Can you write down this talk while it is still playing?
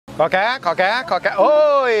Kho cá.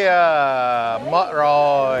 Ôi, mất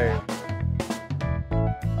rồi.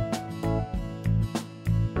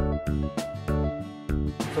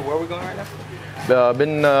 So where are we going right now?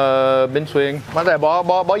 Bên Xuyên. Mà để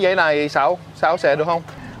bó giấy này 6 xe được không?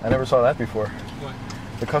 I never saw that before. What?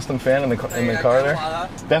 The custom fan in the car there.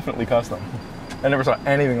 Definitely custom. I never saw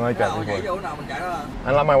anything like that before.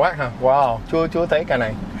 Anh làm my wax hả? Wow, chưa thấy cái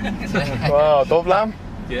này. Wow, tốt lắm.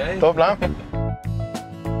 Tốt lắm.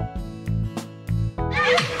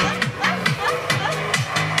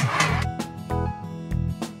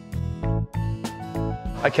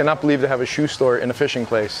 I cannot believe they have a shoe store in a fishing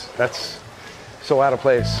place. That's so out of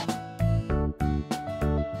place.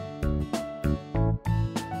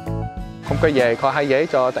 Không có giày, kho 2 giấy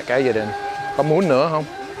cho tất cả gia đình. Có muốn nữa không?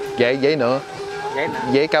 Giấy nữa.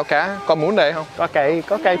 Giấy cao cá. Có muốn đây không? Có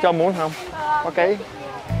cây cho muốn không? Có cây.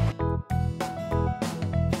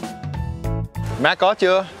 Má có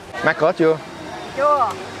chưa?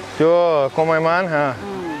 Chưa, không may mắn hả?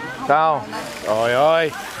 Sao? Trời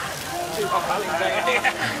ơi.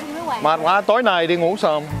 Mệt quá, tối nay đi ngủ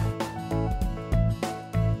sớm.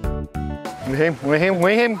 Nguy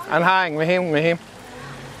hiểm. Anh hai, nguy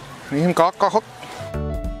hiểm có hút.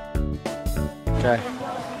 Ok.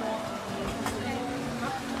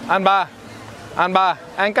 Anh ba,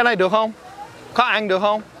 ăn cái này được không? Có ăn được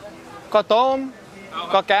không? Có tôm,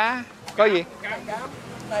 có cá, có gì?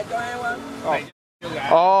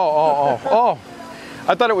 Oh.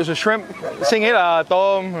 I thought it was a shrimp. Suy nghĩ là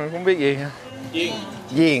tôm, không biết gì.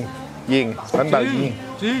 Chiên. Bánh bao chiên.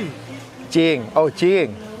 Chiên.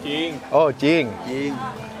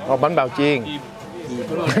 Bánh bao chiên.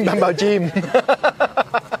 Bánh bao chim.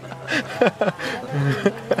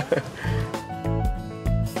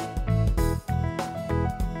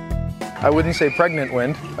 I wouldn't say pregnant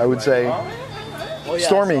wind. I would say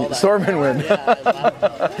stormy wind.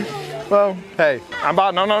 Well, hey, I'm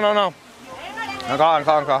about no. Ăn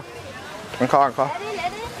kho.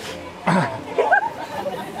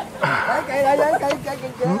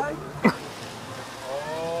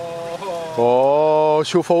 Oh,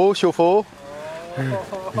 siêu phú.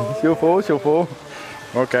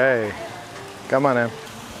 Ok. Cảm ơn em.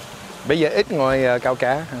 Bây giờ ít ngồi cao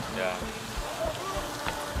cá.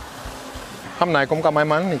 Hôm nay cũng có may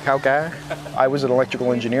mắn thì khao cá. I was an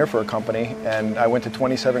electrical engineer for a company and I went to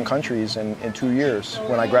 27 countries in 2 years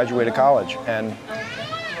when I graduated college, and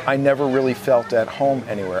I never really felt at home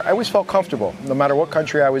anywhere. I always felt comfortable. No matter what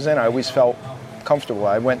country I was in, I always felt comfortable.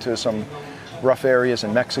 I went to some rough areas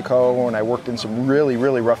in Mexico and I worked in some really,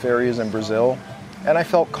 really rough areas in Brazil, and I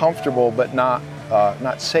felt comfortable but not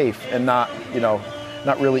safe and not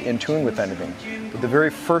really in tune with anything. But the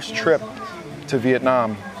very first trip to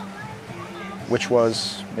Vietnam, which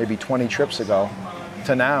was maybe 20 trips ago,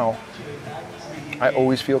 to now, I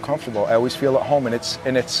always feel comfortable. I always feel at home, and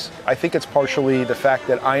I think it's partially the fact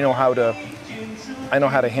that I know how to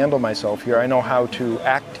handle myself here. I know how to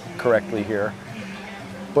act correctly here.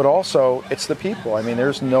 But also, it's the people. I mean,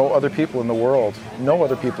 there's no other people in the world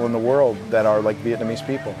that are like Vietnamese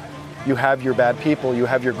people. You have your bad people, you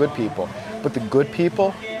have your good people, but the good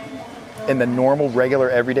people and the normal, regular,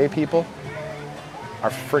 everyday people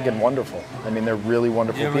are friggin' wonderful. I mean, they're really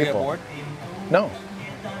wonderful people. Get bored? No.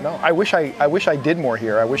 I wish I did more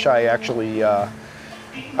here. I wish I actually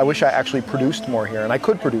produced more here, and I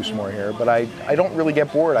could produce more here. But I don't really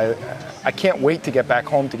get bored. I can't wait to get back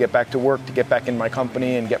home, to get back to work, to get back in my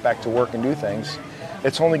company, and get back to work and do things.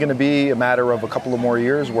 It's only going to be a matter of a couple of more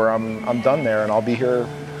years where I'm done there, and I'll be here.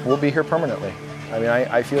 We'll be here permanently. I mean,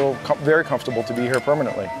 I feel very comfortable to be here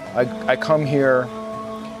permanently. I come here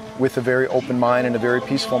with a very open mind and a very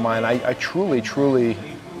peaceful mind. I truly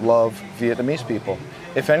love Vietnamese people.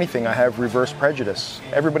 If anything, I have reverse prejudice.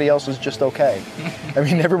 Everybody else is just okay. I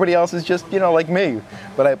mean, everybody else is just, like me.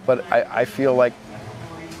 But I feel like,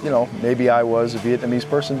 maybe I was a Vietnamese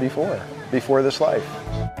person before this life.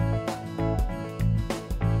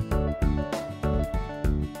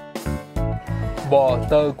 Bò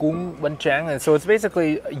tơ cuốn bánh tráng. And so it's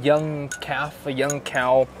basically a young calf, a young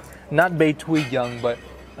cow, not bay tui young, but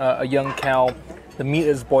a young cow. The meat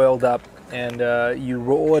is boiled up and you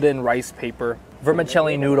roll it in rice paper,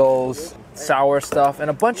 vermicelli noodles, sour stuff, and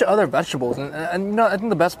a bunch of other vegetables. And I think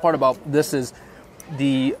the best part about this is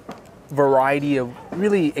the variety of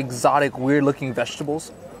really exotic, weird-looking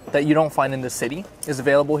vegetables that you don't find in the city is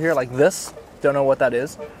available here. Like this, don't know what that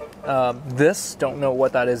is. This, don't know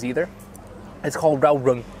what that is either. It's called rau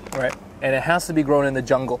rừng, right? And it has to be grown in the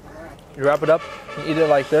jungle. You wrap it up, you eat it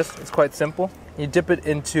like this. It's quite simple. You dip it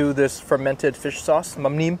into this fermented fish sauce,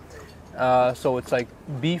 mắm nêm. So it's like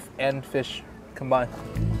beef and fish combined.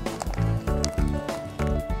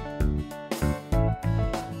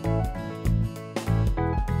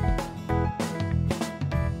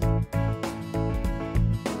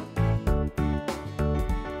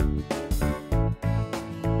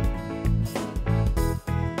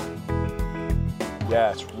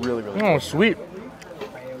 Yeah, it's really, really Oh, good. sweet.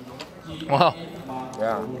 Wow.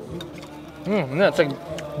 Yeah. Yeah, it's like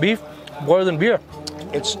beef boiled in beer.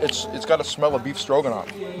 It's got a smell of beef stroganoff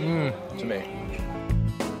to me.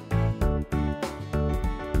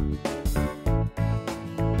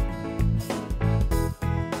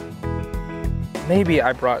 Maybe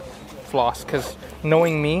I brought floss because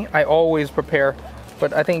knowing me, I always prepare.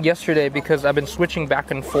 But I think yesterday, because I've been switching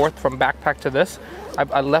back and forth from backpack to this,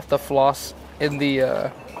 I left the floss in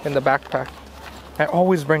the backpack. I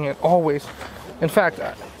always bring it, always. In fact,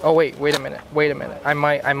 oh wait a minute. I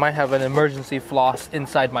might have an emergency floss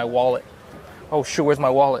inside my wallet. Oh shoot, where's my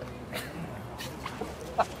wallet?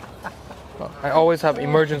 I always have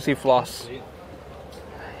emergency floss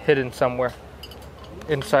hidden somewhere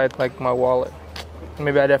inside like my wallet.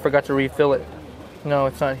 Maybe I forgot to refill it. No,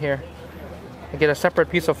 it's not here. I get a separate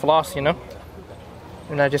piece of floss, you know,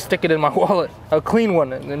 and I just stick it in my wallet, a clean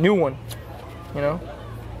one, a new one, you know.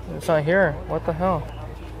 It's not here. What the hell?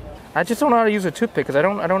 I just don't know how to use a toothpick because I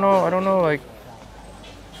don't know, like,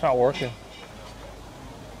 it's not working.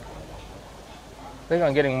 I think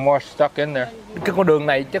I'm getting more stuck in there. Cái con đường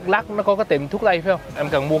này chắc lát nó có cái tiệm thuốc tây phải không? Em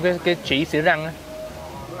cần mua cái chỉ xỉa răng á.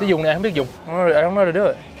 Cái dùng này không biết dùng. I don't know how to do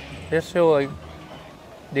it. It's so like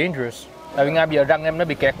dangerous. Tại vì ngay bây giờ răng em nó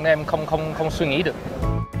bị kẹt nên em không suy nghĩ được.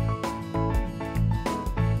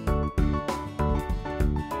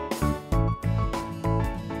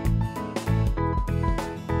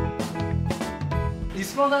 You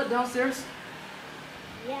smell that downstairs?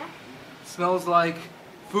 Yeah. It smells like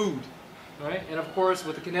food, right? And of course,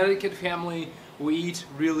 with the Connecticut family, we eat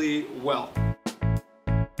really well.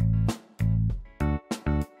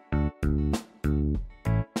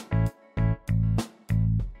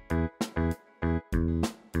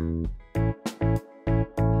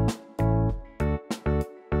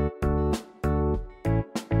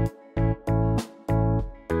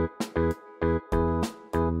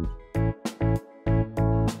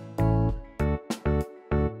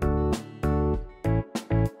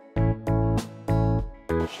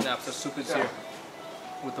 Schnapps, the soup is here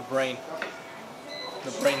with the brain.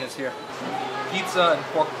 The brain is here. Pizza and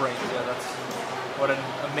pork brains, yeah, that's what an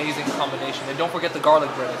amazing combination. And don't forget the garlic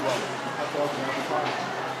bread as well.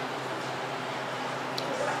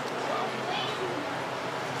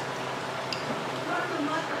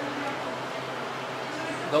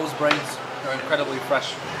 Those brains are incredibly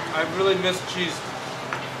fresh. I really miss cheese.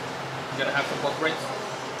 You gonna have some pork brains?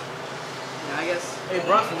 Yeah, I guess. Hey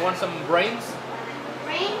Bronson, want some brains?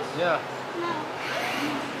 Brains? Yeah. No.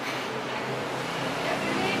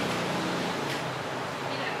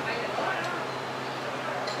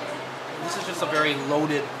 This is just a very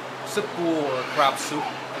loaded sipku or crab soup.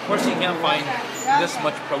 Of course you can't find this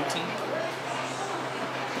much protein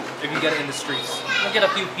if you get it in the streets. You'll get a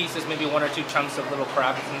few pieces, maybe one or two chunks of little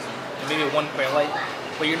crabs and maybe one quailite,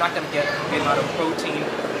 but you're not going to get the amount of protein.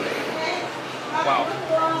 Wow.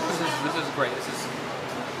 This is great. This is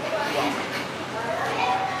wow.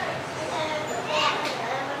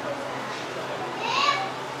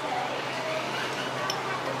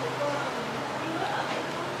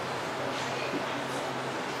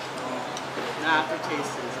 The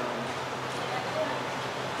aftertaste is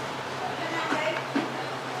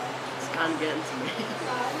it's kind of getting to me.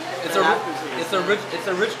 It's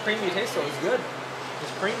a rich creamy taste, so it's good.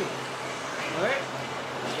 It's creamy. All right.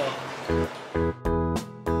 Let's go.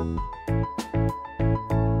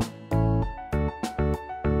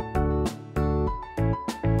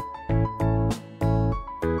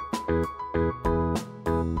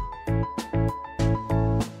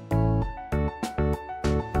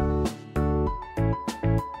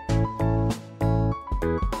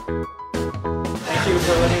 Thank you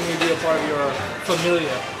for letting me be a part of your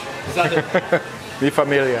familia. Is that it? Mi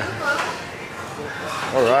familia.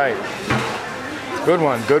 All right. Good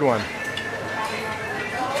one, good one.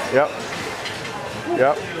 Yep.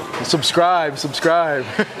 Yep. Subscribe. Subscribe.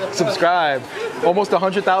 Almost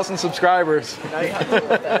 100,000 subscribers.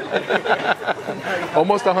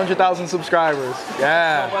 Almost 100,000 subscribers.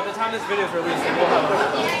 Yeah. By the time this video is released, we'll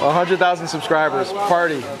have 100,000 subscribers.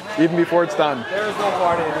 Party. Even before it's done. There is no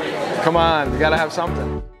party. Come on, you gotta have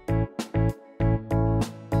something.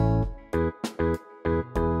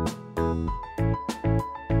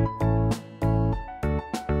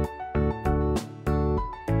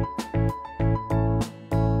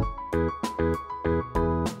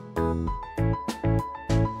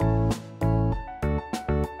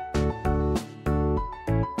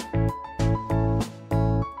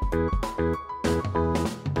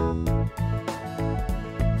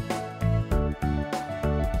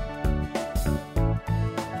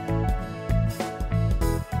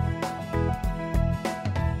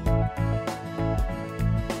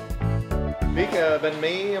 Biết bên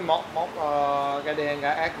Mỹ cái đèn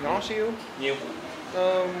ác nhỏ xíu. Nhiều.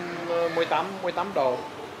 18 độ.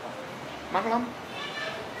 Mắc lắm.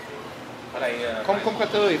 Ở đây Không có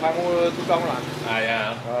tươi, phải mua thủ công lạnh.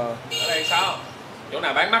 dạ. Ở đây sao? Chỗ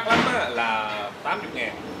nào bán mắc lắm á là 80.000.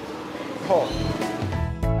 Oh.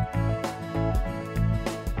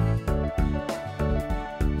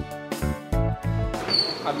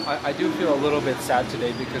 I do feel a little bit sad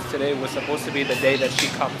today because today was supposed to be the day that she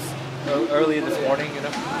comes early this morning. You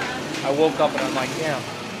know, I woke up and I'm like, damn,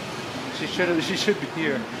 she should be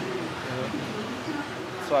here. You know?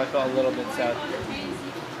 So I felt a little bit sad.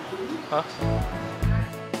 Huh?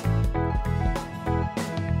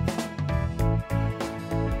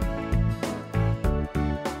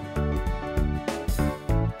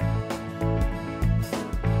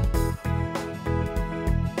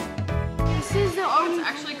 This is the Oh, only. it's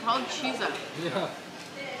actually called Cheesa. Yeah.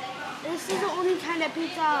 This is the only kind of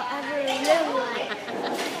pizza I'll ever live like.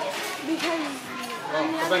 Because on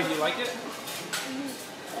the Well, other, Ben, do you like it?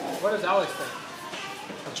 What does Alex think?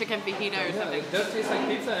 Chicken fajita or Yeah, something. it does taste like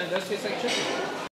pizza and it does taste like chicken.